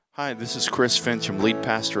Hi, this is Chris Fincham, lead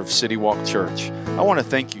pastor of City Walk Church. I want to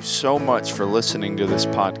thank you so much for listening to this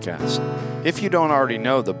podcast. If you don't already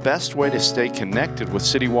know, the best way to stay connected with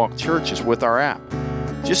City Walk Church is with our app.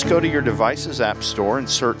 Just go to your device's app store and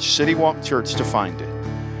search City Walk Church to find it.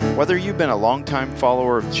 Whether you've been a longtime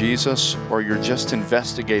follower of Jesus or you're just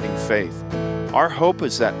investigating faith, our hope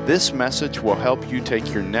is that this message will help you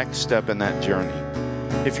take your next step in that journey.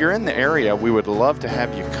 If you're in the area, we would love to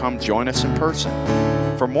have you come join us in person.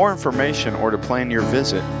 For more information or to plan your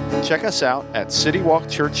visit, check us out at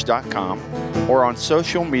citywalkchurch.com or on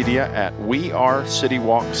social media at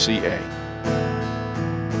WeAreCityWalkCA.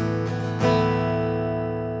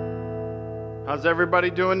 How's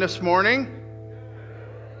everybody doing this morning?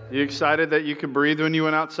 You excited that you could breathe when you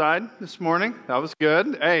went outside this morning? That was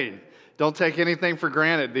good. Hey, don't take anything for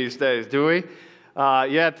granted these days, do we?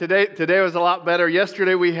 Today was a lot better.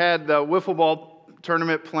 Yesterday we had the wiffle ball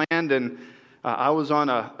tournament planned, and I was on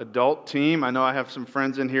an adult team. I know I have some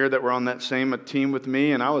friends in here that were on that same team with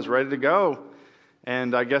me, and I was ready to go.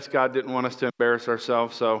 And I guess God didn't want us to embarrass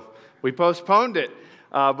ourselves, so we postponed it.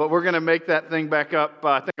 But we're going to make that thing back up,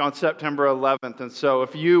 I think, on September 11th. And so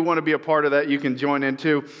if you want to be a part of that, you can join in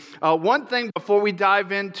too. One thing before we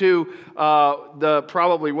dive into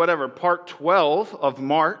part 12 of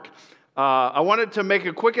Mark, I wanted to make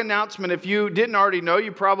a quick announcement. If you didn't already know,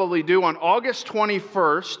 you probably do. On August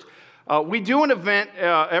 21st, we do an event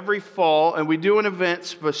every fall, and we do an event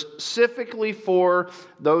specifically for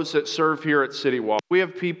those that serve here at City Walk. We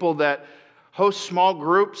have people that host small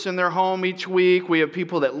groups in their home each week. We have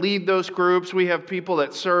people that lead those groups. We have people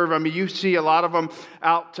that serve. I mean, you see a lot of them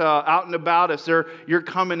out and about as you're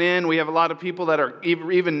coming in. We have a lot of people that are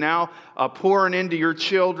even now pouring into your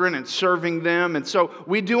children and serving them. And so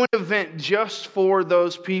we do an event just for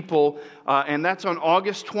those people, and that's on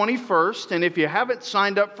August 21st. And if you haven't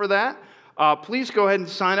signed up for that, please go ahead and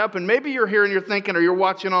sign up. And maybe you're here and you're thinking, or you're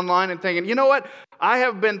watching online and thinking, you know what? I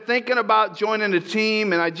have been thinking about joining a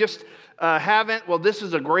team, and I just haven't. Well, this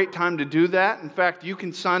is a great time to do that. In fact, you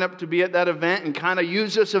can sign up to be at that event and kind of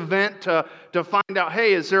use this event to find out,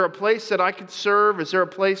 hey, is there a place that I could serve? Is there a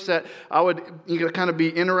place that I would kind of be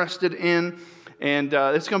interested in? And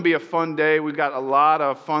it's going to be a fun day. We've got a lot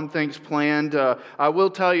of fun things planned. I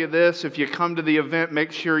will tell you this: if you come to the event,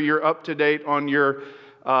 make sure you're up to date on your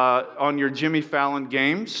Jimmy Fallon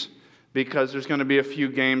games, because there's going to be a few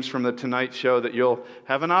games from the Tonight Show that you'll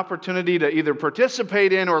have an opportunity to either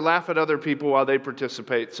participate in or laugh at other people while they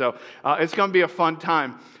participate. So it's going to be a fun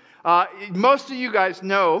time. Most of you guys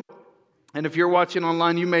know, and if you're watching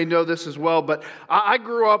online, you may know this as well, but I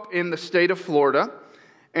grew up in the state of Florida.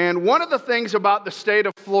 And one of the things about the state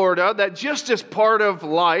of Florida that just is part of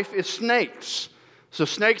life is snakes. So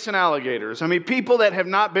snakes and alligators. I mean, people that have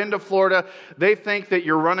not been to Florida, they think that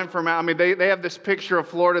you're running from, they have this picture of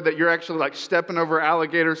Florida that you're actually like stepping over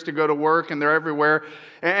alligators to go to work, and they're everywhere.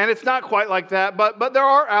 And it's not quite like that, but there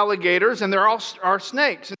are alligators and there are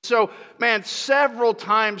snakes. And so, man, several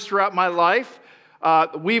times throughout my life,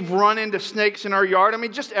 we've run into snakes in our yard. I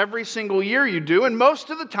mean, just every single year you do. And most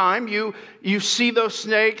of the time you see those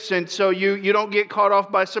snakes, and so you don't get caught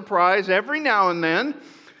off by surprise. Every now and then,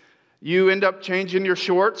 you end up changing your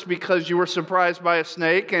shorts because you were surprised by a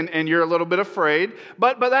snake and you're a little bit afraid.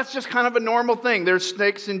 But that's just kind of a normal thing. There's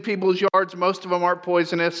snakes in people's yards. Most of them aren't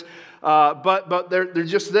poisonous, but they're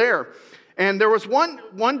just there. And there was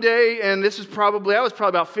one day, and I was probably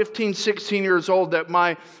about 15, 16 years old, that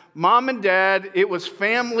my mom and dad, it was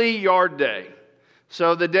family yard day.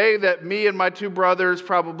 So the day that me and my two brothers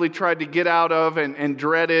probably tried to get out of and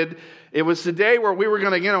dreaded. It was the day where we were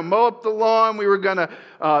going to, mow up the lawn. We were going to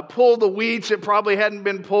pull the weeds that probably hadn't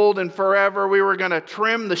been pulled in forever. We were going to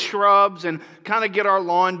trim the shrubs and kind of get our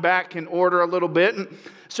lawn back in order a little bit. And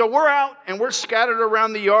so we're out and we're scattered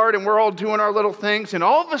around the yard and we're all doing our little things. And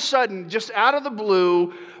all of a sudden, just out of the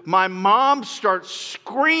blue, my mom starts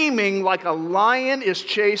screaming like a lion is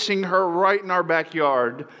chasing her right in our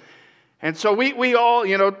backyard. And so we all,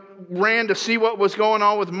 ran to see what was going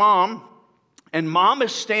on with Mom. And Mom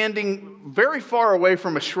is standing very far away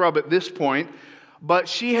from a shrub at this point, but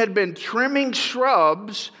she had been trimming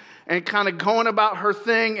shrubs and kind of going about her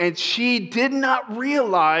thing, and she did not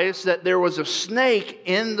realize that there was a snake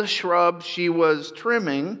in the shrub she was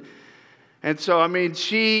trimming. And so,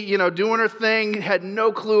 she, doing her thing, had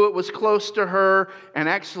no clue it was close to her, and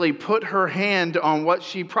actually put her hand on what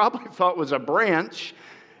she probably thought was a branch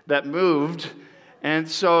that moved. And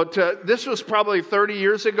so this was probably 30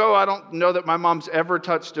 years ago. I don't know that my mom's ever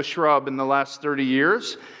touched a shrub in the last 30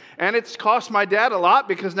 years. And it's cost my dad a lot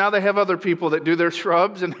because now they have other people that do their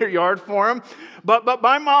shrubs in their yard for them. But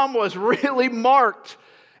my mom was really marked.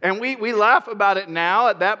 And we laugh about it now.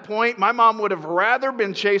 At that point, my mom would have rather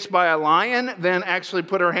been chased by a lion than actually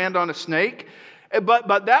put her hand on a snake.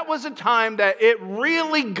 But that was a time that it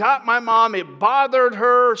really got my mom. It bothered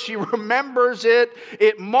her. She remembers it.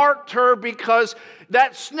 It marked her because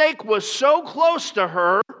that snake was so close to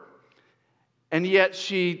her, and yet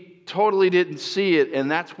she totally didn't see it.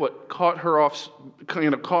 And that's what caught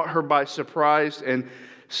her by surprise and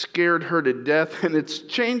scared her to death. And it's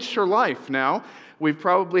changed her life now. We've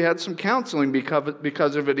probably had some counseling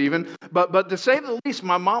because of it even. But to say the least,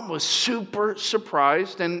 my mom was super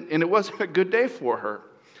surprised, and it wasn't a good day for her.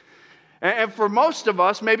 And for most of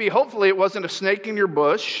us, maybe hopefully it wasn't a snake in your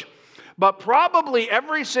bush, but probably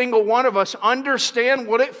every single one of us understand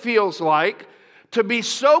what it feels like to be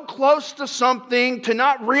so close to something, to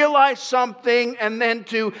not realize something, and then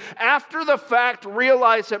to, after the fact,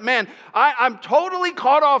 realize that, man, I'm totally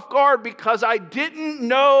caught off guard because I didn't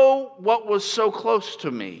know what was so close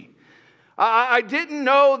to me. I didn't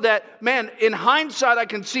know that, man, in hindsight, I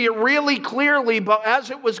can see it really clearly, but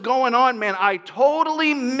as it was going on, man, I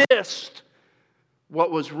totally missed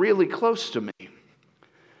what was really close to me.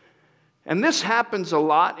 And this happens a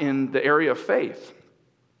lot in the area of faith,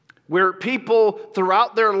 where people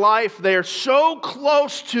throughout their life, they're so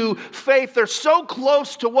close to faith, they're so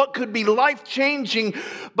close to what could be life-changing,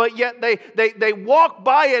 but yet they walk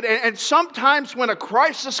by it. And sometimes when a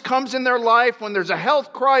crisis comes in their life, when there's a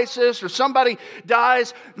health crisis or somebody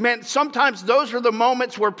dies, man, sometimes those are the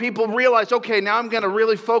moments where people realize, okay, now I'm going to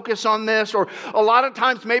really focus on this. Or a lot of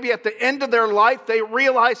times maybe at the end of their life, they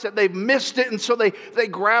realize that they've missed it, and so they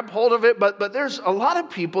grab hold of it. But there's a lot of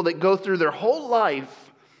people that go through their whole life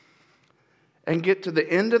and get to the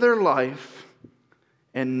end of their life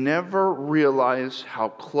and never realize how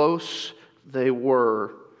close they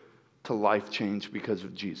were to life change because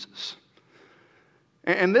of Jesus.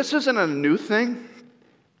 And this isn't a new thing.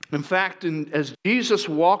 In fact, as Jesus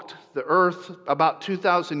walked the earth about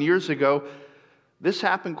 2,000 years ago, this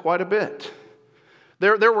happened quite a bit.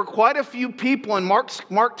 There were quite a few people, and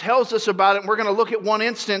Mark tells us about it, and we're going to look at one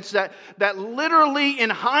instance that literally in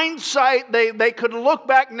hindsight, they could look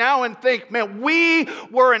back now and think, man, we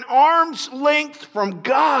were an arm's length from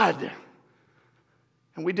God,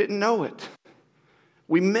 and we didn't know it.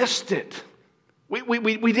 We missed it.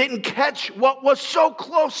 We didn't catch what was so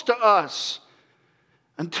close to us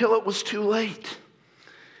until it was too late.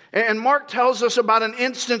 And Mark tells us about an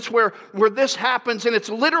instance where this happens, and it's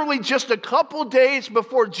literally just a couple days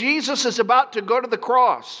before Jesus is about to go to the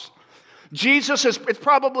cross. It's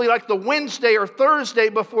probably like the Wednesday or Thursday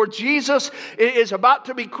before Jesus is about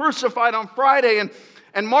to be crucified on Friday.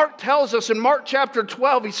 And Mark tells us in Mark chapter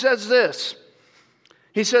 12, he says this.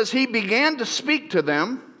 He says, he began to speak to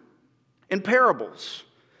them in parables.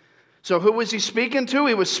 So who was he speaking to?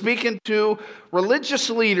 He was speaking to religious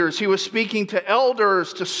leaders. He was speaking to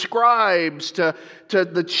elders, to scribes, to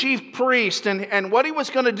the chief priest. And what he was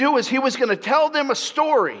going to do is he was going to tell them a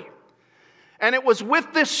story. And it was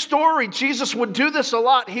with this story, Jesus would do this a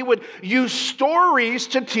lot. He would use stories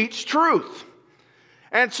to teach truth.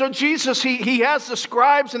 And so Jesus, he has the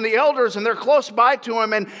scribes and the elders, and they're close by to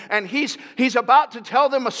him, and he's about to tell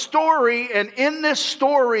them a story, and in this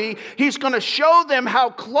story, he's going to show them how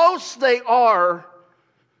close they are,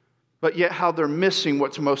 but yet how they're missing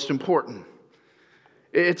what's most important.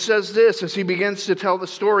 It says this, as he begins to tell the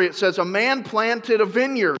story, it says, a man planted a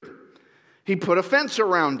vineyard. He put a fence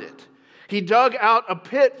around it. He dug out a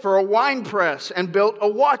pit for a winepress and built a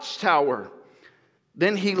watchtower.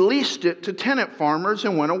 Then he leased it to tenant farmers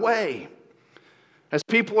and went away. As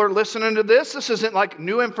people are listening to this isn't like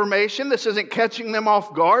new information. This isn't catching them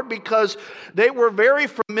off guard because they were very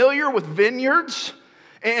familiar with vineyards.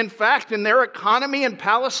 In fact, in their economy in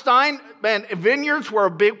Palestine, vineyards were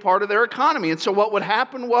a big part of their economy. And so what would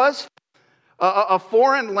happen was a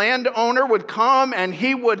foreign landowner would come and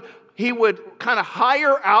he would kind of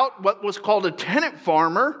hire out what was called a tenant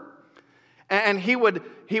farmer. And he would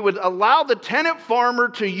allow the tenant farmer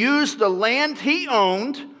to use the land he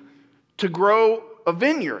owned to grow a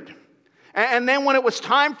vineyard. And then when it was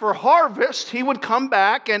time for harvest, he would come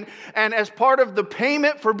back and as part of the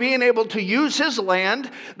payment for being able to use his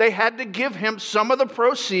land, they had to give him some of the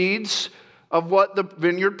proceeds of what the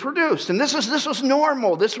vineyard produced. And this was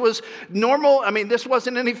normal. This was normal. I mean, this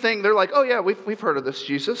wasn't anything. They're like, oh yeah, we've heard of this,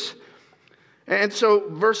 Jesus. And so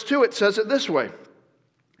verse 2, it says it this way.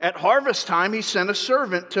 At harvest time, he sent a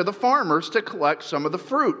servant to the farmers to collect some of the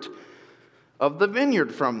fruit of the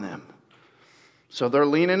vineyard from them. So they're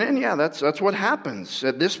leaning in. Yeah, that's what happens.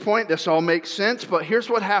 At this point, this all makes sense. But here's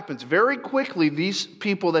what happens. Very quickly, these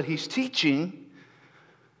people that he's teaching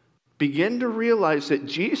begin to realize that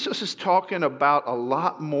Jesus is talking about a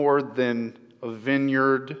lot more than a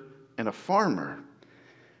vineyard and a farmer.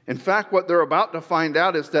 In fact, what they're about to find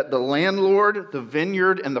out is that the landlord, the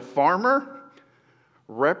vineyard, and the farmer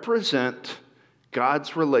represent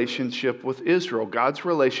God's relationship with Israel, God's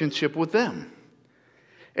relationship with them.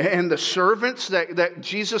 And the servants that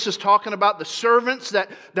Jesus is talking about, the servants that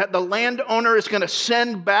the landowner is going to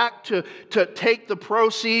send back to take the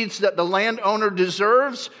proceeds that the landowner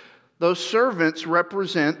deserves, those servants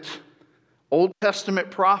represent Old Testament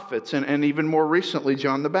prophets and even more recently,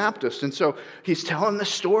 John the Baptist. And so he's telling the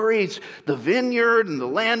stories, the vineyard and the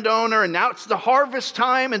landowner, and now it's the harvest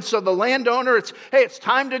time. And so the landowner, it's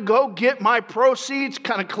time to go get my proceeds,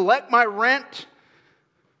 kind of collect my rent.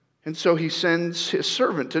 And so he sends his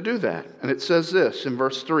servant to do that. And it says this in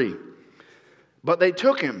verse 3. But they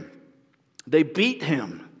took him. They beat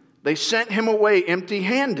him. They sent him away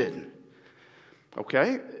empty-handed.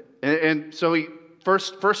 Okay? And so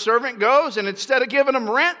first servant goes, and instead of giving him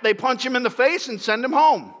rent, they punch him in the face and send him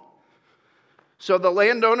home. So the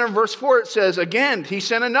landowner, in verse 4, it says, again, he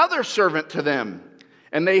sent another servant to them.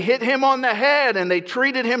 And they hit him on the head, and they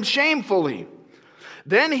treated him shamefully.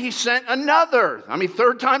 Then he sent another,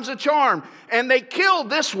 third time's a charm, and they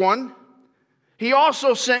killed this one. He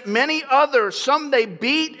also sent many others. Some they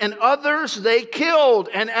beat and others they killed.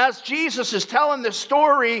 And as Jesus is telling this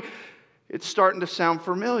story, it's starting to sound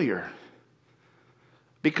familiar.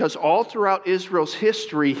 Because all throughout Israel's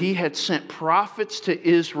history, he had sent prophets to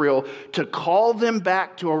Israel to call them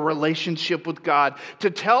back to a relationship with God,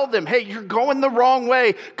 to tell them, hey, you're going the wrong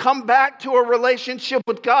way. Come back to a relationship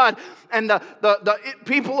with God. And the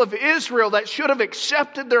people of Israel that should have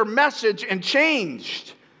accepted their message and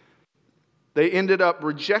changed, they ended up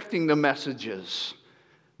rejecting the messages.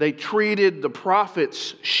 They treated the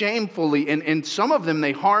prophets shamefully, and some of them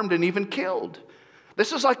they harmed and even killed.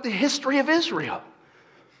 This is like the history of Israel.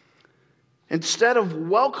 Instead of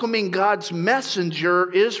welcoming God's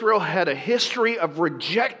messenger, Israel had a history of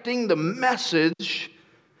rejecting the message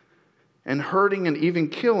and hurting and even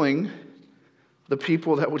killing the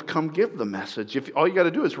people that would come give the message. All you got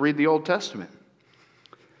to do is read the Old Testament.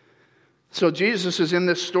 So Jesus is in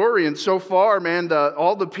this story, and so far, man,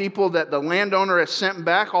 all the people that the landowner has sent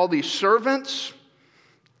back, all these servants,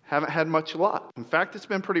 haven't had much luck. In fact, it's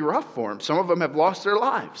been pretty rough for them. Some of them have lost their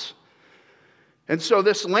lives. And so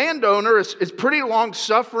this landowner is pretty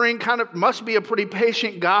long-suffering, kind of must be a pretty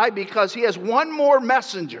patient guy because he has one more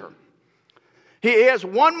messenger. He has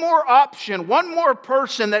one more option, one more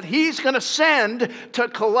person that he's going to send to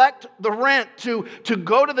collect the rent, to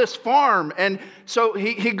go to this farm. And so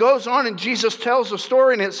he goes on, and Jesus tells the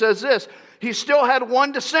story, and it says this: he still had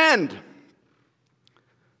one to send,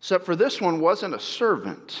 except for this one wasn't a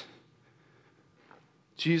servant.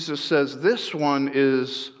 Jesus says this one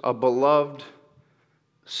is a beloved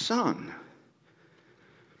son.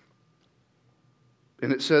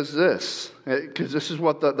 And it says this, because this is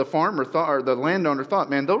what the farmer thought, or the landowner thought,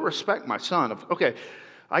 man, they'll respect my son. Okay,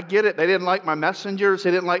 I get it. They didn't like my messengers.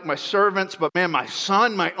 They didn't like my servants. But man, my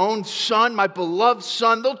son, my own son, my beloved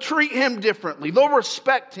son, they'll treat him differently. They'll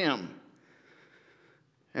respect him.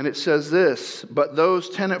 And it says this: but those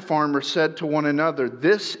tenant farmers said to one another,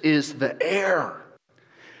 this is the heir.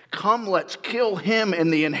 Come, let's kill him,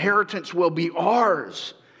 and the inheritance will be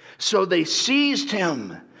ours. So they seized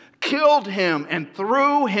him, killed him, and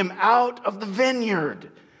threw him out of the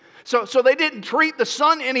vineyard. So they didn't treat the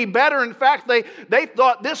son any better. In fact, they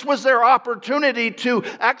thought this was their opportunity to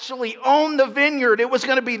actually own the vineyard. It was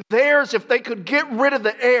going to be theirs if they could get rid of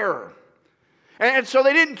the heir. And so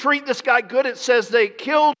they didn't treat this guy good. It says they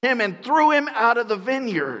killed him and threw him out of the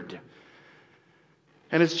vineyard.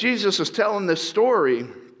 And as Jesus is telling this story,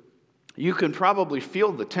 you can probably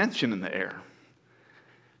feel the tension in the air.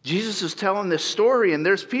 Jesus is telling this story, and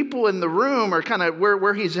there's people in the room or kind of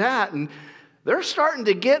where he's at, and they're starting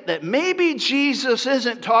to get that maybe Jesus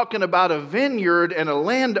isn't talking about a vineyard and a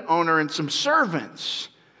landowner and some servants.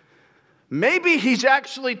 Maybe he's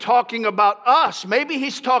actually talking about us. Maybe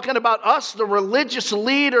he's talking about us, the religious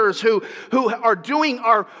leaders who are doing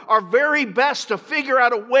our very best to figure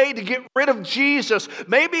out a way to get rid of Jesus.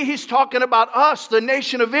 Maybe he's talking about us, the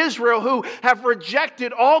nation of Israel, who have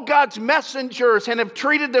rejected all God's messengers and have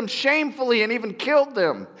treated them shamefully and even killed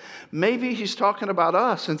them. Maybe he's talking about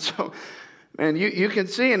us. And so, man, you can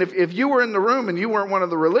see, and if you were in the room and you weren't one of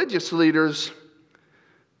the religious leaders,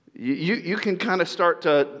 you can kind of start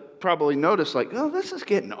to probably notice, like, oh, this is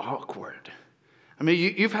getting awkward. I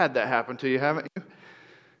mean, you've had that happen to you, haven't you?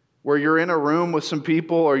 Where you're in a room with some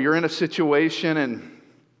people, or you're in a situation, and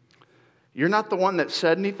You're not the one that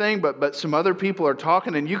said anything, but some other people are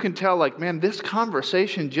talking, and you can tell, like, man, this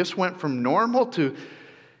conversation just went from normal to,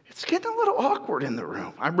 it's getting a little awkward in the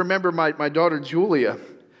room. I remember my daughter, Julia,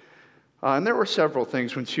 and there were several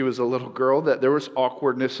things when she was a little girl that there was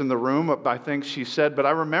awkwardness in the room by things she said, but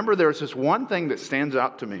I remember there was this one thing that stands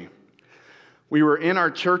out to me. We were in our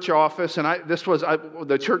church office, and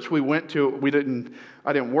the church we went to,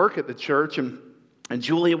 I didn't work at the church, and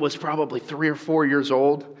Julia was probably 3 or 4 years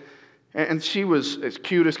old. And she was as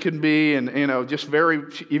cute as can be, and just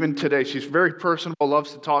even today, she's very personable,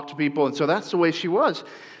 loves to talk to people, and so that's the way she was.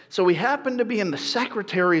 So we happened to be in the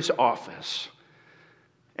secretary's office,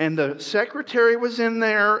 and the secretary was in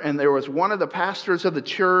there, and there was one of the pastors of the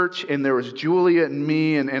church, and there was Julia and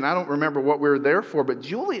me, and I don't remember what we were there for, but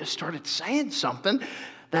Julia started saying something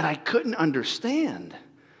that I couldn't understand.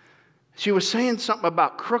 She was saying something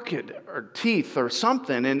about crooked or teeth or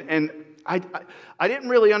something, and I didn't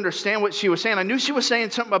really understand what she was saying. I knew she was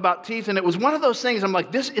saying something about teeth, and it was one of those things, I'm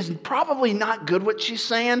like, this is probably not good what she's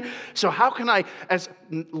saying, so how can I, as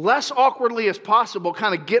less awkwardly as possible,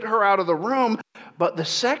 kind of get her out of the room? But the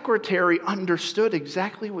secretary understood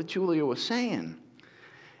exactly what Julia was saying,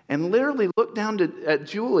 and literally looked down at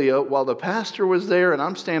Julia while the pastor was there, and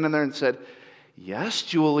I'm standing there, and said, yes,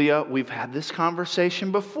 Julia, we've had this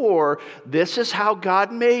conversation before. This is how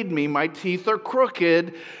God made me. My teeth are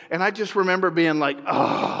crooked. And I just remember being like,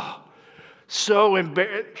 oh, so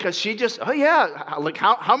embarrassed. Because she just, oh yeah, like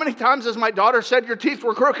how many times has my daughter said your teeth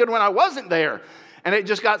were crooked when I wasn't there? And it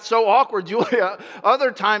just got so awkward, Julia.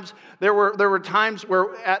 Other times, there were times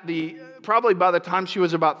where probably by the time she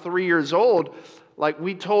was about 3 years old, like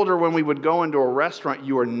we told her when we would go into a restaurant,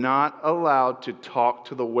 you are not allowed to talk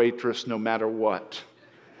to the waitress no matter what.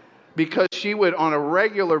 Because she would, on a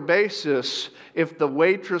regular basis, if the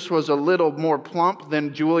waitress was a little more plump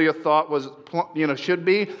than Julia thought was plump, should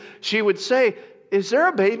be, she would say, is there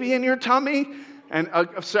a baby in your tummy? And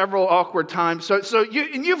several awkward times. So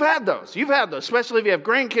you've had those. You've had those, especially if you have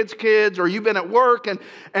grandkids, kids, or you've been at work, and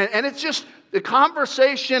it's just, the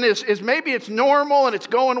conversation is maybe it's normal and it's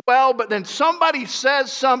going well, but then somebody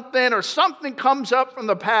says something or something comes up from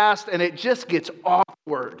the past and it just gets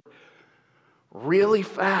awkward really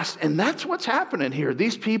fast. And that's what's happening here.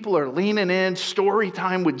 These people are leaning in, story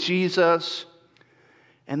time with Jesus.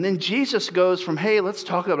 And then Jesus goes from, hey, let's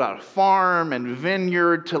talk about a farm and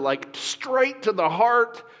vineyard to like straight to the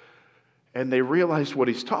heart. And they realize what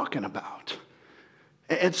he's talking about.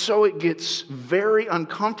 And so it gets very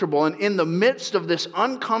uncomfortable. And in the midst of this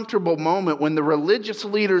uncomfortable moment, when the religious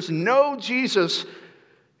leaders know Jesus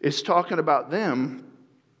is talking about them,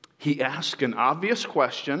 he asks an obvious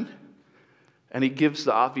question and he gives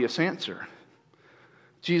the obvious answer.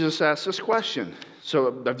 Jesus asks this question.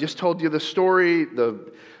 So I've just told you the story.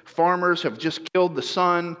 The farmers have just killed the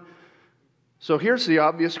son. So here's the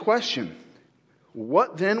obvious question.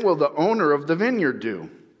 What then will the owner of the vineyard do?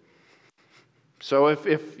 So if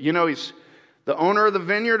he's the owner of the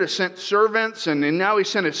vineyard has sent servants and now he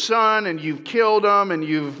sent his son and you've killed him and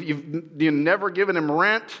you've never given him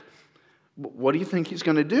rent, what do you think he's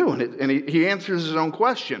going to do? And he answers his own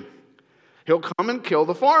question. He'll come and kill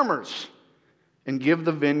the farmers and give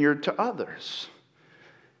the vineyard to others.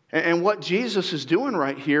 And what Jesus is doing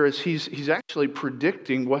right here is he's actually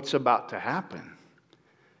predicting what's about to happen.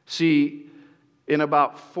 See, in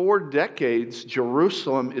about 4 decades,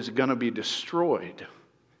 Jerusalem is going to be destroyed.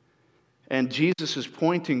 And Jesus is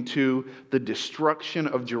pointing to the destruction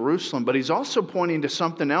of Jerusalem, but he's also pointing to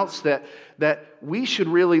something else that we should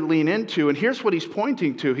really lean into. And here's what he's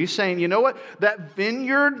pointing to. He's saying, you know what? That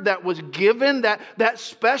vineyard that was given, that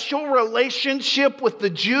special relationship with the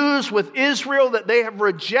Jews, with Israel that they have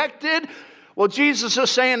rejected. Well, Jesus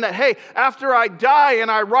is saying that, hey, after I die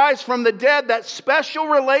and I rise from the dead, that special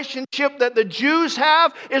relationship that the Jews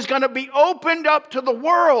have is going to be opened up to the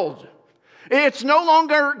world. It's no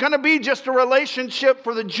longer going to be just a relationship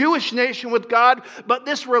for the Jewish nation with God, but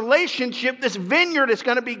this relationship, this vineyard is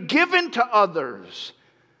going to be given to others.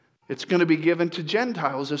 It's going to be given to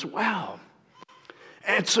Gentiles as well.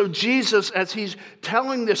 And so Jesus, as he's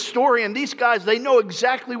telling this story, and these guys, they know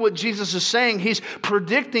exactly what Jesus is saying. He's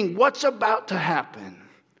predicting what's about to happen.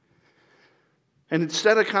 And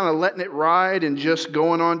instead of kind of letting it ride and just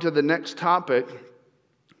going on to the next topic,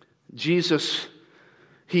 Jesus,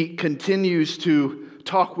 he continues to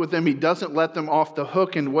talk with them. He doesn't let them off the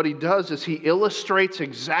hook. And what he does is he illustrates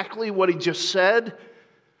exactly what he just said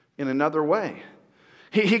in another way.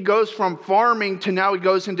 He goes from farming to now he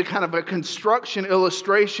goes into kind of a construction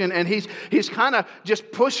illustration, and he's kind of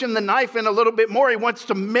just pushing the knife in a little bit more. He wants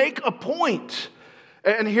to make a point.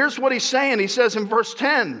 And here's what he's saying. He says in verse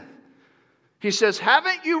 10, He says,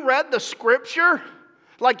 haven't you read the scripture?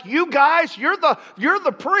 Like, you guys, you're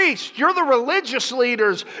the priests, you're the religious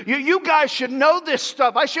leaders. You guys should know this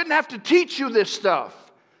stuff. I shouldn't have to teach you this stuff.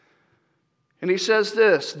 And he says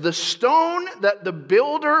this, the stone that the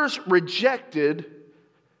builders rejected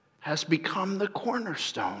has become the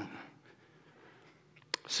cornerstone.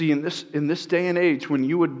 See, in this day and age, when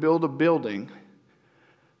you would build a building,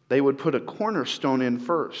 they would put a cornerstone in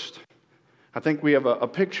first. I think we have a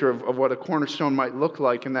picture of what a cornerstone might look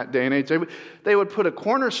like in that day and age. They would put a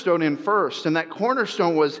cornerstone in first, and that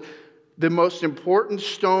cornerstone was the most important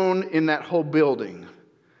stone in that whole building.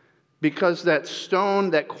 Because that stone,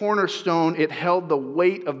 that cornerstone, it held the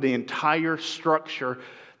weight of the entire structure.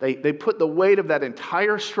 They put the weight of that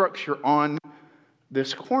entire structure on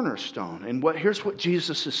this cornerstone. And here's what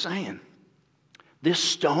Jesus is saying. This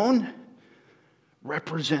stone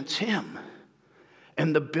represents him.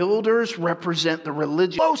 And the builders represent the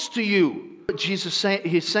religion close to you. Jesus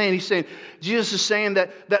is saying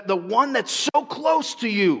that the one that's so close to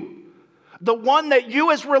you, the one that you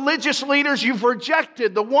as religious leaders, you've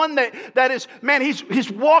rejected. The one that is, man, he's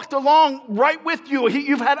walked along right with you.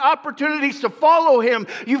 You've had opportunities to follow him.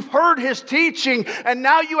 You've heard his teaching, and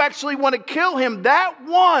now you actually want to kill him. That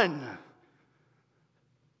one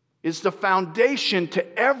is the foundation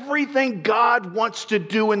to everything God wants to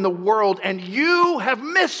do in the world, and you have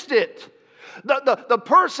missed it. The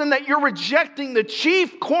person that you're rejecting, the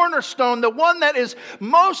chief cornerstone, the one that is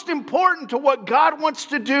most important to what God wants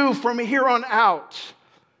to do from here on out,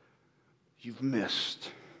 you've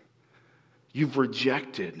missed. You've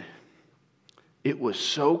rejected. It was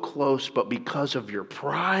so close, but because of your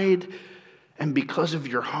pride and because of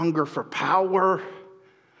your hunger for power,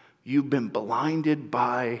 you've been blinded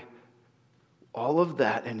by all of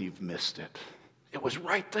that and you've missed it. It was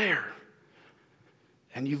right there,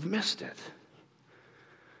 and you've missed it.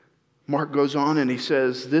 Mark goes on and he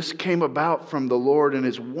says, this came about from the Lord and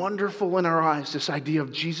is wonderful in our eyes, this idea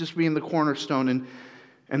of Jesus being the cornerstone.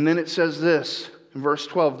 And then it says this, in verse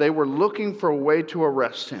 12, they were looking for a way to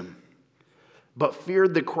arrest him, but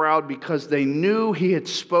feared the crowd because they knew he had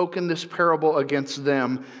spoken this parable against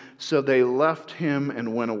them. So they left him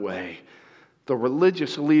and went away. The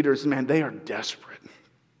religious leaders, man, they are desperate.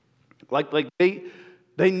 Like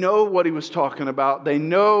they know what he was talking about. They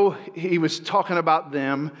know he was talking about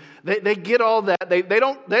them. They get all that. They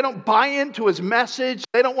don't buy into his message.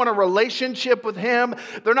 They don't want a relationship with him.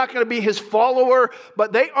 They're not going to be his follower,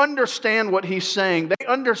 but they understand what he's saying. They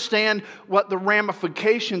understand what the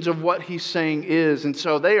ramifications of what he's saying is. And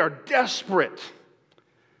so they are desperate.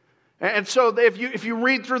 And so if you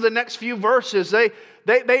read through the next few verses,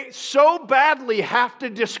 they so badly have to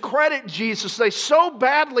discredit Jesus. They so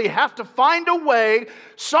badly have to find a way,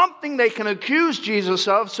 something they can accuse Jesus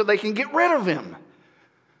of so they can get rid of him.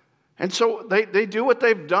 And so they do what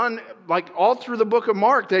they've done like all through the book of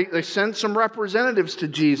Mark. They send some representatives to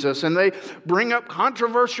Jesus and they bring up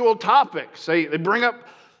controversial topics. They bring up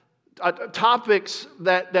topics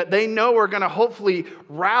that they know are going to hopefully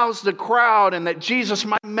rouse the crowd and that Jesus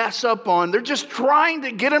might mess up on. They're just trying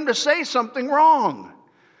to get him to say something wrong.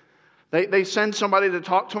 They send somebody to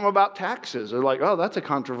talk to him about taxes. They're like, oh, that's a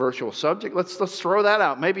controversial subject. Let's throw that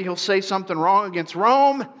out. Maybe he'll say something wrong against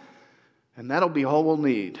Rome, and that'll be all we'll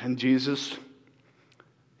need. And Jesus,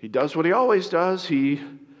 he does what he always does. He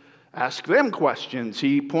asks them questions.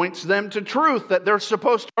 He points them to truth that they're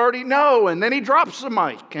supposed to already know, and then he drops the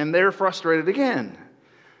mic, and they're frustrated again.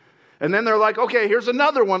 And then they're like, okay, here's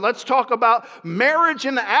another one. Let's talk about marriage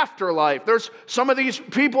in the afterlife. There's some of these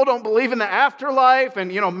people don't believe in the afterlife,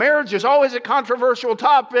 and marriage is always a controversial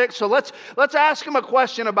topic. So let's ask him a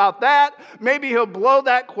question about that. Maybe he'll blow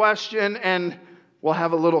that question, and we'll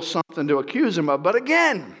have a little something to accuse him of. But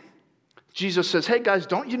again, Jesus says, hey guys,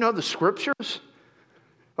 don't you know the scriptures?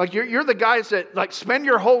 Like you're the guys that like spend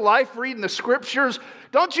your whole life reading the scriptures.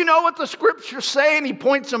 Don't you know what the scriptures say? And he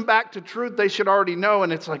points them back to truth they should already know.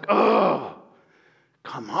 And it's like, oh,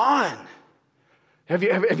 come on. Have you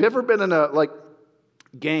ever been in a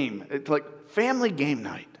game? It's like family game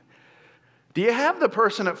night. Do you have the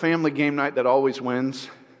person at family game night that always wins?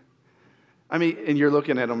 I mean, and you're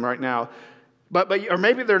looking at them right now. But or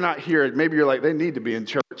maybe they're not here. Maybe you're like, they need to be in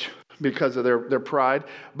church because of their pride.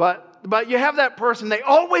 But you have that person, they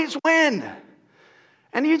always win.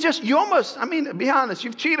 And you almost, be honest,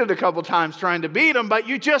 you've cheated a couple times trying to beat them, but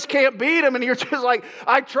you just can't beat them. And you're just like,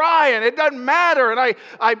 I try and it doesn't matter. And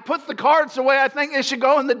I put the cards the way I think they should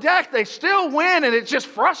go in the deck. They still win and it's just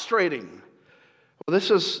frustrating. Well,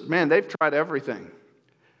 they've tried everything.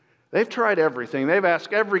 They've tried everything. They've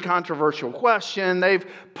asked every controversial question. They've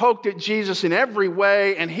poked at Jesus in every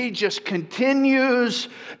way, and he just continues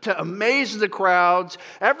to amaze the crowds.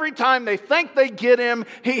 Every time they think they get him,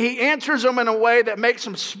 he answers them in a way that makes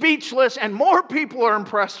them speechless, and more people are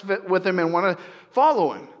impressed with him and want to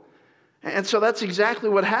follow him. And so that's exactly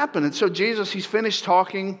what happened. And so Jesus, he's finished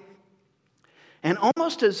talking, and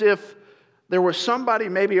almost as if there was somebody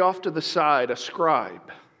maybe off to the side, a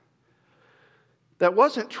scribe, that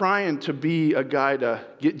wasn't trying to be a guy to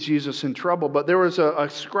get Jesus in trouble, but there was a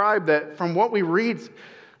scribe that, from what we read,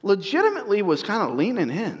 legitimately was kind of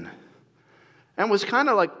leaning in and was kind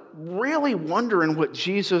of like really wondering what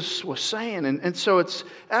Jesus was saying. And so it's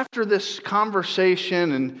after this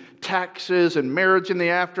conversation and taxes and marriage in the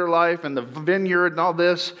afterlife and the vineyard and all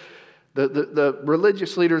this, the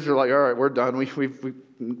religious leaders are like, all right, we're done.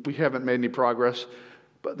 We haven't made any progress.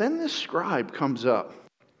 But then this scribe comes up.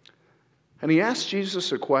 And he asks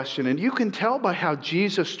Jesus a question, and you can tell by how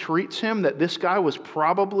Jesus treats him that this guy was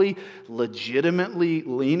probably legitimately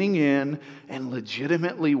leaning in and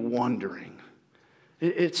legitimately wondering.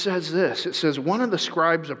 It says this, it says, one of the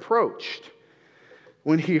scribes approached.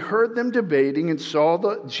 When he heard them debating and saw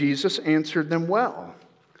that Jesus answered them well,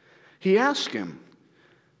 he asked him,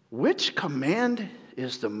 which command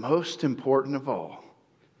is the most important of all?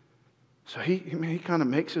 So he kind of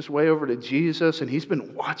makes his way over to Jesus, and he's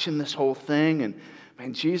been watching this whole thing, and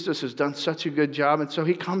man, Jesus has done such a good job. And so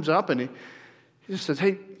he comes up and he just says,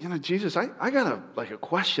 hey, Jesus, I got a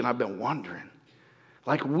question I've been wondering.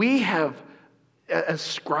 Like, we have, as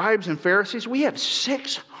scribes and Pharisees, we have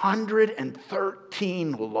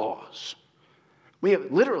 613 laws. We have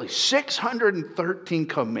literally 613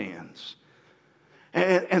 commands.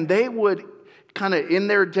 And they would kind of, in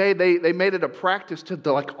their day, they made it a practice to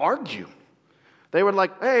like argue. They were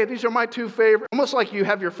like, hey, these are my two favorite, almost like you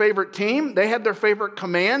have your favorite team. They had their favorite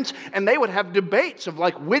commands, and they would have debates of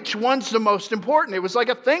like, which one's the most important. It was like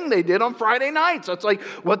a thing they did on Friday nights. It's like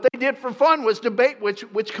what they did for fun was debate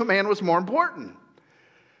which command was more important.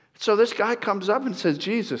 So this guy comes up and says,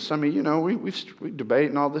 Jesus, we debate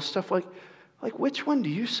and all this stuff. Like which one do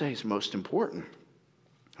you say is most important?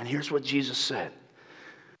 And here's what Jesus said.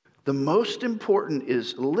 The most important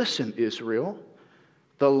is, listen, Israel,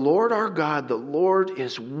 the Lord our God, the Lord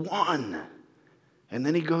is one. And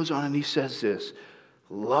then he goes on and he says this,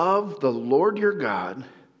 love the Lord your God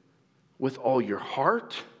with all your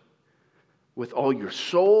heart, with all your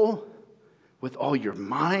soul, with all your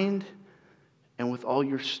mind, and with all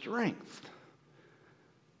your strength.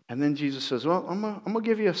 And then Jesus says, well, I'm going to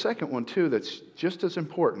give you a second one too that's just as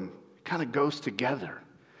important. It kind of goes together.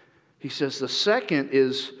 He says the second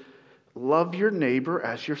is love your neighbor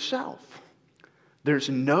as yourself. There's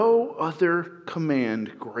no other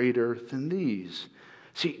command greater than these.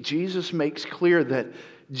 See, Jesus makes clear that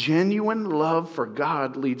genuine love for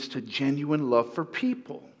God leads to genuine love for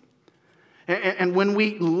people. And when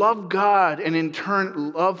we love God and in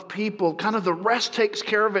turn love people, kind of the rest takes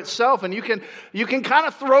care of itself, and you can kind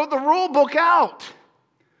of throw the rule book out.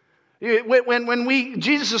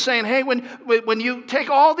 Jesus is saying, hey, when you take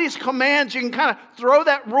all these commands, you can kind of throw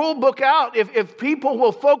that rule book out. If people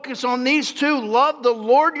will focus on these two, love the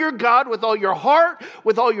Lord your God with all your heart,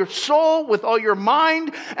 with all your soul, with all your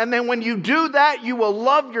mind. And then when you do that, you will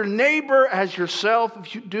love your neighbor as yourself.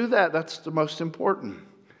 If you do that, that's the most important.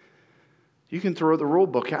 You can throw the rule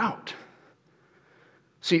book out.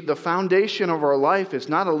 See, the foundation of our life is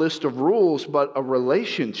not a list of rules, but a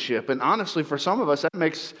relationship. And honestly, for some of us, that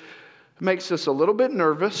makes us a little bit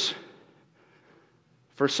nervous.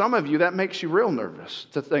 For some of you, that makes you real nervous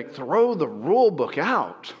to think, throw the rule book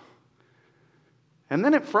out. And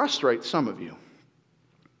then it frustrates some of you.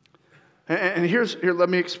 And here, let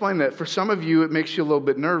me explain that. For some of you, it makes you a little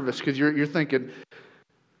bit nervous because you're thinking,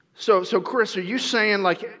 so Chris, are you saying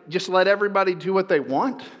like just let everybody do what they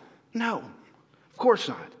want? No, of course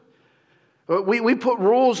not. We put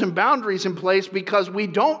rules and boundaries in place because we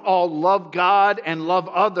don't all love God and love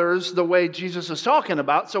others the way Jesus is talking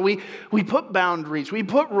about. So we put boundaries, we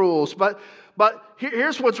put rules. But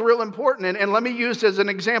here's what's real important, and let me use as an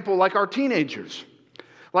example like our teenagers.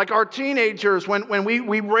 Like our teenagers, when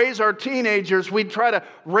we raise our teenagers, we try to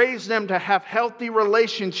raise them to have healthy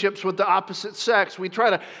relationships with the opposite sex. We try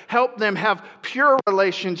to help them have pure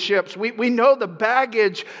relationships. We know the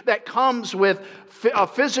baggage that comes with a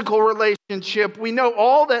physical relationship. We know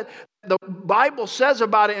all that the Bible says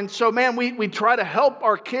about it. And so, man, we try to help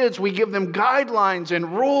our kids. We give them guidelines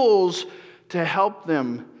and rules to help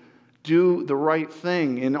them do the right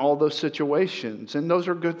thing in all those situations. And those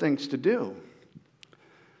are good things to do.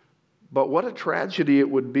 But what a tragedy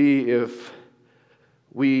it would be if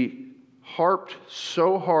we harped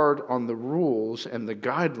so hard on the rules and the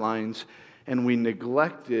guidelines, and we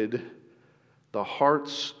neglected the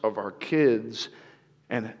hearts of our kids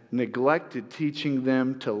and neglected teaching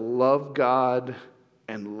them to love God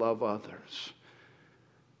and love others.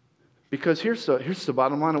 Because here's the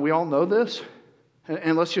bottom line, and we all know this,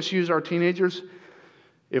 and let's just use our teenagers.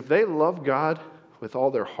 If they love God with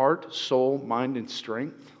all their heart, soul, mind, and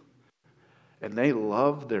strength, and they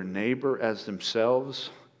love their neighbor as themselves,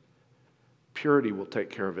 purity will take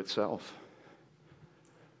care of itself.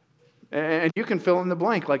 And you can fill in the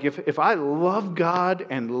blank. Like if I love God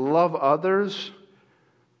and love others,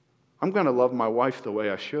 I'm going to love my wife the way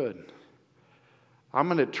I should. I'm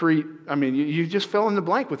going to treat, you just fill in the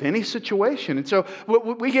blank with any situation. And so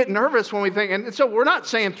we get nervous when we think, and so we're not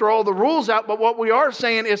saying throw all the rules out, but what we are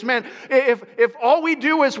saying is, man, if all we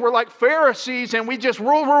do is we're like Pharisees and we just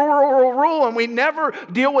rule, and we never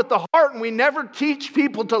deal with the heart and we never teach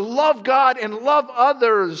people to love God and love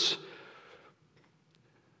others,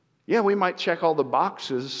 yeah, we might check all the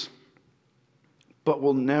boxes, but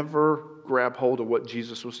we'll never grab hold of what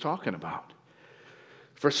Jesus was talking about.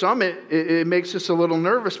 For some, it makes us a little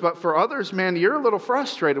nervous, but for others, man, you're a little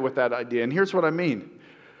frustrated with that idea. And here's what I mean.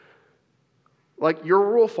 Like, you're a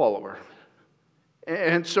rule follower.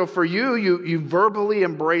 And so for you verbally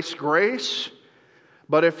embrace grace,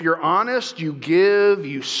 but if you're honest, you give,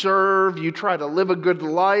 you serve, you try to live a good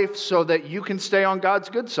life so that you can stay on God's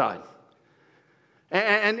good side.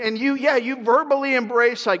 And you verbally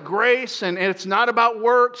embrace like grace, and it's not about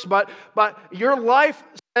works, but your life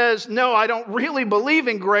says, no, I don't really believe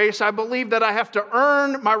in grace. I believe that I have to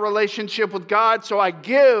earn my relationship with God, so I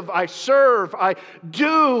give, I serve, I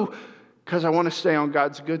do, because I want to stay on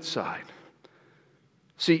God's good side.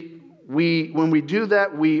 See, when we do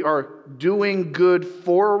that, we are doing good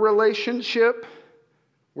for a relationship.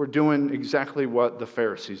 We're doing exactly what the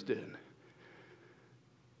Pharisees did.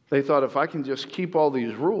 They thought, if I can just keep all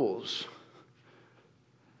these rules,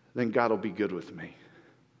 then God will be good with me.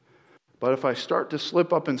 But if I start to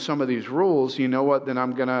slip up in some of these rules, you know what,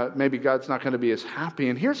 then maybe God's not going to be as happy.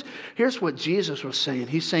 And here's what Jesus was saying.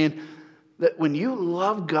 He's saying that when you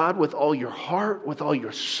love God with all your heart, with all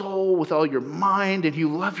your soul, with all your mind, and you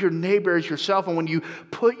love your neighbor as yourself, and when you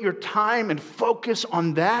put your time and focus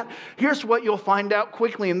on that, here's what you'll find out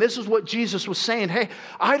quickly. And this is what Jesus was saying. Hey,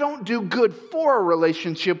 I don't do good for a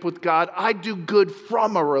relationship with God. I do good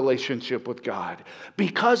from a relationship with God.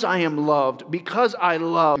 Because I am loved, because I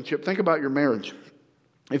love. Think about your marriage.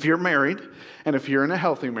 If you're married, and if you're in a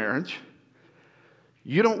healthy marriage,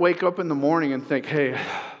 you don't wake up in the morning and think, hey,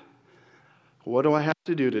 what do I have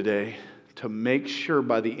to do today to make sure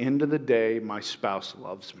by the end of the day my spouse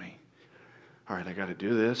loves me? All right, I got to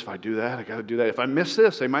do this. If I do that, I got to do that. If I miss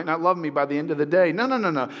this, they might not love me by the end of the day.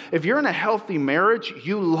 No. If you're in a healthy marriage,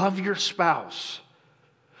 you love your spouse.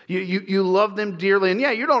 You love them dearly. And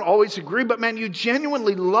yeah, you don't always agree, but man, you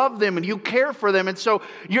genuinely love them and you care for them. And so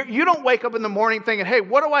you don't wake up in the morning thinking, hey,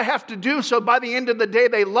 what do I have to do so by the end of the day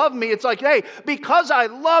they love me? It's like, hey, because I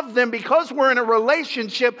love them, because we're in a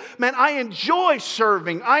relationship, man, I enjoy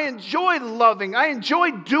serving. I enjoy loving. I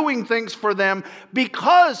enjoy doing things for them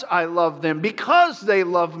because I love them, because they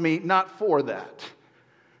love me, not for that.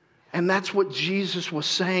 And that's what Jesus was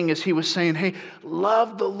saying, as he was saying, hey,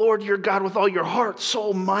 love the Lord your God with all your heart,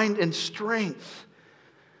 soul, mind, and strength.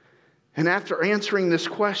 And after answering this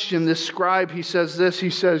question, this scribe, he says this, he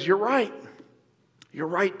says, you're right. You're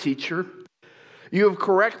right, teacher. You have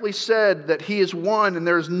correctly said that he is one and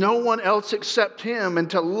there is no one else except him, and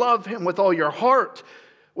to love him with all your heart,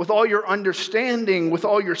 with all your understanding, with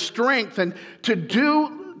all your strength, and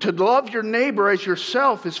to love your neighbor as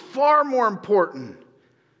yourself is far more important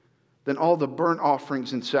than all the burnt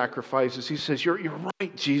offerings and sacrifices. He says, you're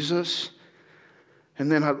right, Jesus.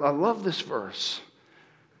 And then I love this verse.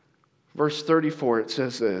 Verse 34, it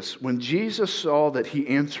says this. When Jesus saw that he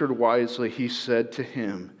answered wisely, he said to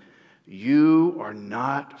him, you are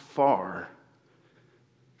not far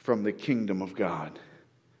from the kingdom of God.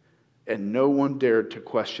 And no one dared to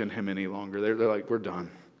question him any longer. They're like, we're done.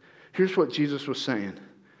 Here's what Jesus was saying.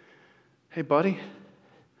 Hey, buddy,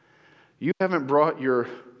 you haven't brought your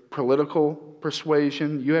political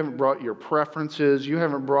persuasion, you haven't brought your preferences, you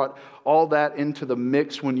haven't brought all that into the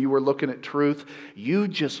mix when you were looking at truth. You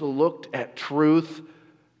just looked at truth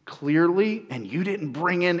clearly, and you didn't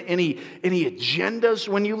bring in any agendas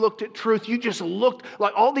when you looked at truth. You just looked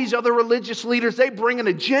like all these other religious leaders. They bring an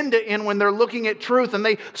agenda in when they're looking at truth, and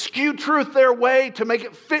they skew truth their way to make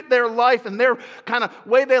it fit their life and their kind of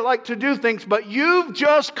way they like to do things. But you've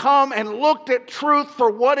just come and looked at truth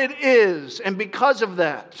for what it is, and because of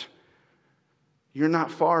that, you're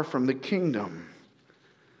not far from the kingdom.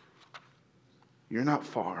 You're not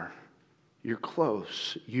far. You're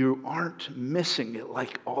close. You aren't missing it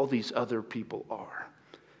like all these other people are.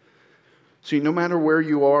 See, no matter where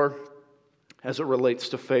you are as it relates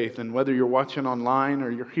to faith, and whether you're watching online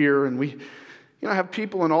or you're here, and we have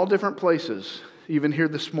people in all different places, even here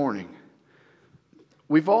this morning,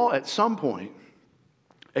 we've all at some point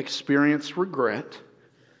experienced regret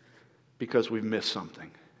because we've missed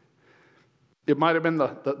something. It might have been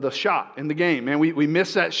the shot in the game. Man, we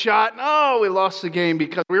missed that shot. Oh, we lost the game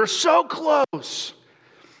because we were so close.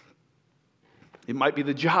 It might be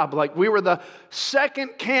the job. Like we were the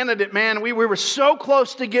second candidate, man. We were so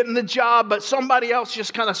close to getting the job, but somebody else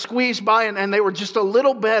just kind of squeezed by and they were just a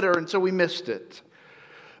little better, and so we missed it.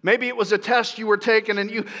 Maybe it was a test you were taking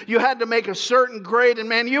and you had to make a certain grade, and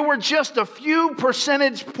man, you were just a few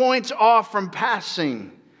percentage points off from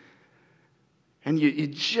passing. And you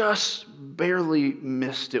just barely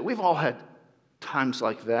missed it. We've all had times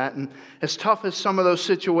like that. And as tough as some of those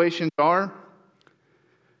situations are,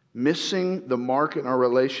 missing the mark in our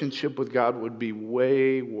relationship with God would be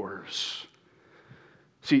way worse.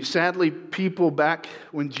 See, sadly, people back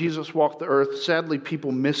when Jesus walked the earth, sadly,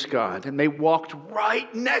 people missed God. And they walked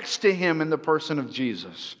right next to Him in the person of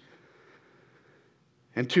Jesus.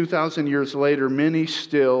 And 2,000 years later, many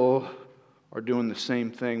still are doing the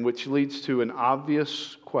same thing, which leads to an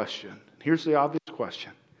obvious question. Here's the obvious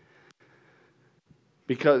question.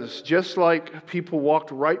 Because just like people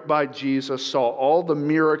walked right by Jesus, saw all the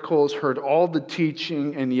miracles, heard all the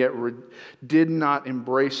teaching, and yet did not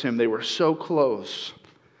embrace Him, they were so close.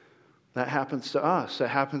 That happens to us. That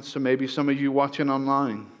happens to maybe some of you watching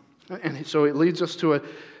online. And so it leads us to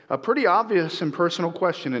a pretty obvious and personal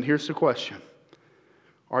question. And here's the question.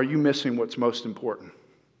 Are you missing what's most important?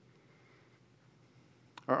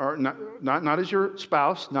 Or not as your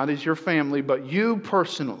spouse, not as your family, but you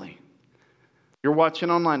personally. You're watching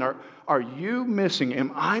online. Are you missing,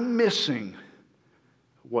 am I missing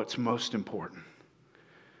what's most important?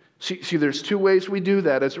 See, there's two ways we do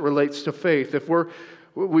that as it relates to faith. If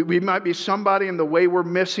we might be somebody, and the way we're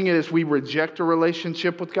missing it is we reject a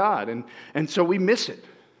relationship with God. And so we miss it.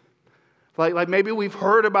 Like maybe we've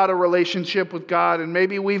heard about a relationship with God, and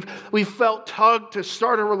maybe we've felt tugged to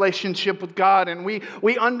start a relationship with God, and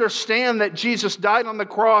we understand that Jesus died on the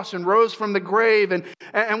cross and rose from the grave,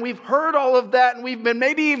 and we've heard all of that, and we've been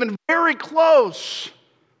maybe even very close.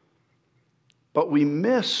 But we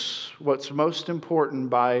miss what's most important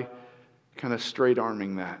by kind of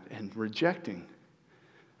straight-arming that and rejecting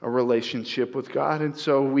a relationship with God. And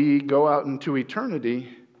so we go out into eternity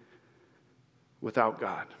without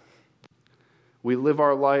God. We live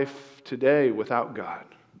our life today without God.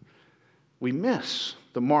 We miss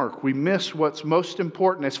the mark. We miss what's most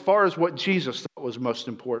important as far as what Jesus thought was most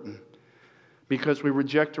important because we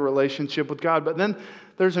reject a relationship with God. But then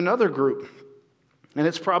there's another group, and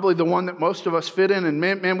it's probably the one that most of us fit in. And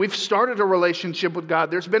man, we've started a relationship with God.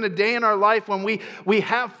 There's been a day in our life when we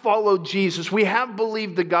have followed Jesus. We have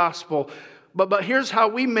believed the gospel. But here's how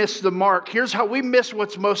we miss the mark. Here's how we miss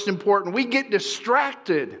what's most important. We get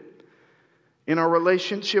distracted in our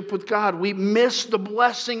relationship with God. We miss the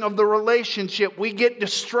blessing of the relationship. We get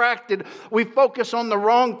distracted. We focus on the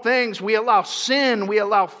wrong things. We allow sin. We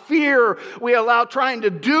allow fear. We allow trying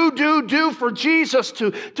to do for Jesus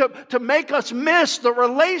to make us miss the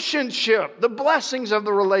relationship, the blessings of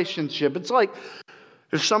the relationship. It's like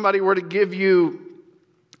if somebody were to give you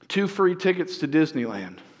 2 free tickets to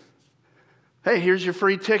Disneyland. Hey, here's your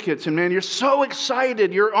free tickets. And man, you're so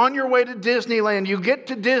excited. You're on your way to Disneyland. You get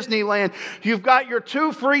to Disneyland. You've got your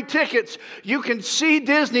 2 free tickets. You can see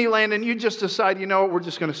Disneyland, and you just decide, you know what, we're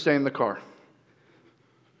just going to stay in the car.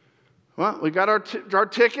 Well, we got our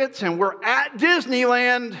tickets, and we're at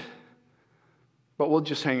Disneyland, but we'll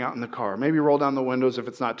just hang out in the car. Maybe roll down the windows if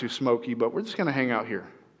it's not too smoky, but we're just going to hang out here.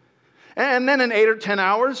 And then in 8 or 10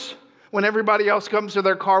 hours, when everybody else comes to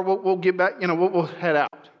their car, we'll get back, we'll head out.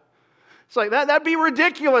 It's like, that'd be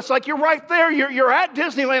ridiculous. Like, you're right there. You're at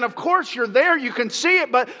Disneyland. Of course, you're there. You can see it,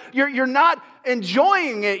 but you're not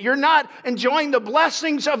enjoying it. You're not enjoying the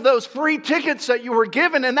blessings of those free tickets that you were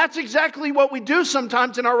given. And that's exactly what we do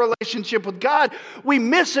sometimes in our relationship with God. We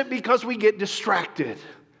miss it because we get distracted.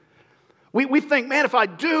 We think, man, if I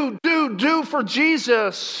do for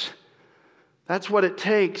Jesus, that's what it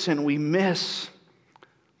takes. And we miss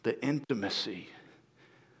the intimacy,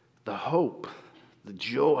 the hope, the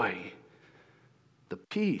joy, the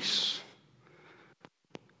peace.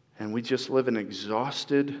 And we just live an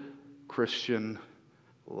exhausted Christian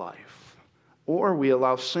life. Or we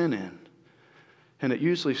allow sin in. And it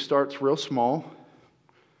usually starts real small.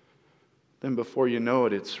 Then before you know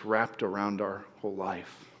it, it's wrapped around our whole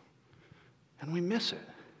life. And we miss it.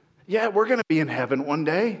 Yeah, we're going to be in heaven one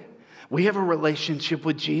day. We have a relationship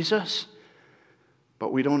with Jesus,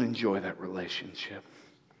 but we don't enjoy that relationship.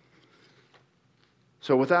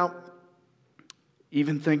 So without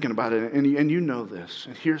even thinking about it, and you know this,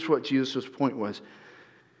 and here's what Jesus' point was.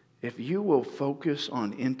 If you will focus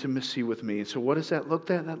on intimacy with me. So what does that look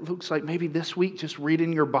like? That looks like maybe this week just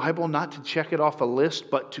reading your Bible, not to check it off a list,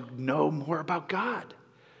 but to know more about God.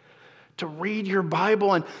 To read your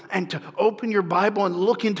Bible and to open your Bible and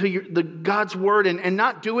look into God's Word and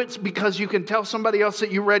not do it because you can tell somebody else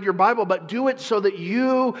that you read your Bible, but do it so that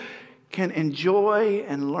you can enjoy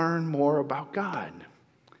and learn more about God.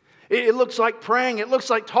 It looks like praying. It looks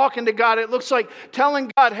like talking to God. It looks like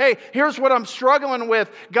telling God, hey, here's what I'm struggling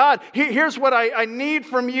with. God, here's what I need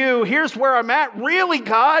from you. Here's where I'm at. Really,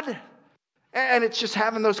 God? And it's just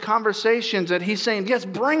having those conversations that he's saying, yes,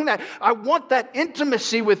 bring that. I want that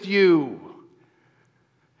intimacy with you.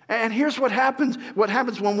 And here's what happens. What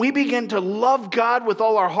happens when we begin to love God with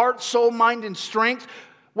all our heart, soul, mind, and strength.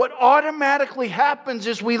 What automatically happens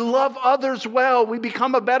is we love others well. We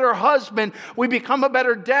become a better husband. We become a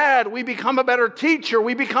better dad. We become a better teacher.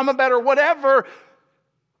 We become a better whatever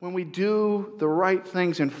when we do the right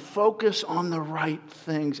things and focus on the right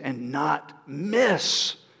things and not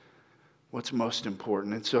miss what's most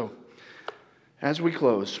important. And so, as we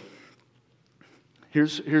close,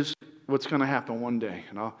 here's what's going to happen one day.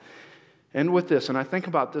 And I'll end with this. And I think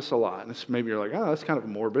about this a lot. And maybe you're like, oh, that's kind of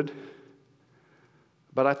morbid.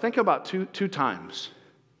 But I think about two times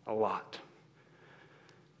a lot.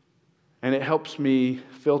 And it helps me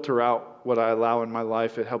filter out what I allow in my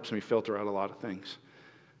life. It helps me filter out a lot of things.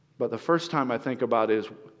 But the first time I think about it is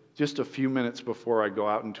just a few minutes before I go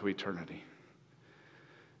out into eternity.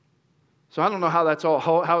 So I don't know how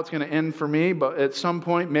it's going to end for me, but at some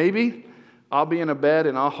point, maybe I'll be in a bed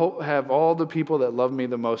and I'll have all the people that love me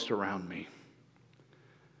the most around me.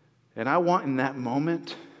 And I want in that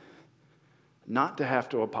moment not to have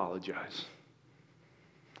to apologize.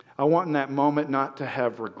 I want in that moment not to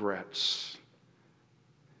have regrets.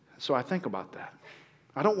 So I think about that.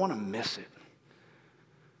 I don't want to miss it.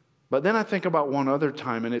 But then I think about one other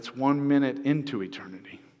time, and it's 1 minute into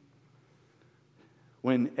eternity.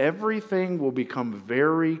 When everything will become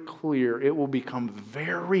very clear, it will become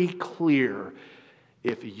very clear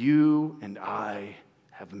if you and I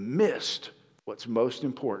have missed what's most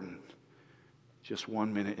important. Just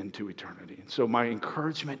 1 minute into eternity. And so my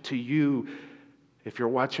encouragement to you, if you're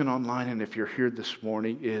watching online and if you're here this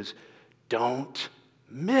morning, is don't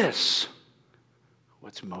miss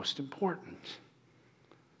what's most important.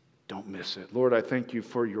 Don't miss it. Lord, I thank you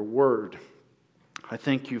for your word. I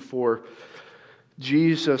thank you for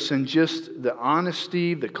Jesus and just the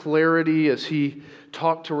honesty, the clarity as he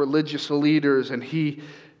talked to religious leaders and he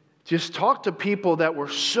just talk to people that were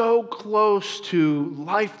so close to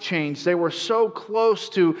life change. They were so close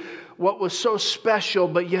to what was so special,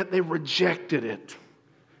 but yet they rejected it.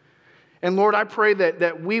 And Lord, I pray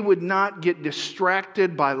that we would not get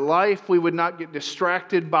distracted by life. We would not get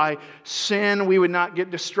distracted by sin. We would not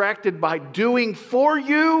get distracted by doing for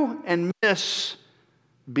you and miss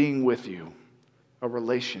being with you, a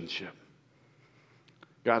relationship.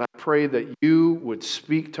 God, I pray that you would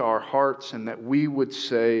speak to our hearts and that we would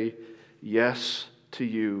say yes to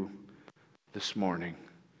you this morning.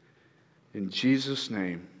 In Jesus'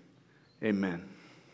 name, amen.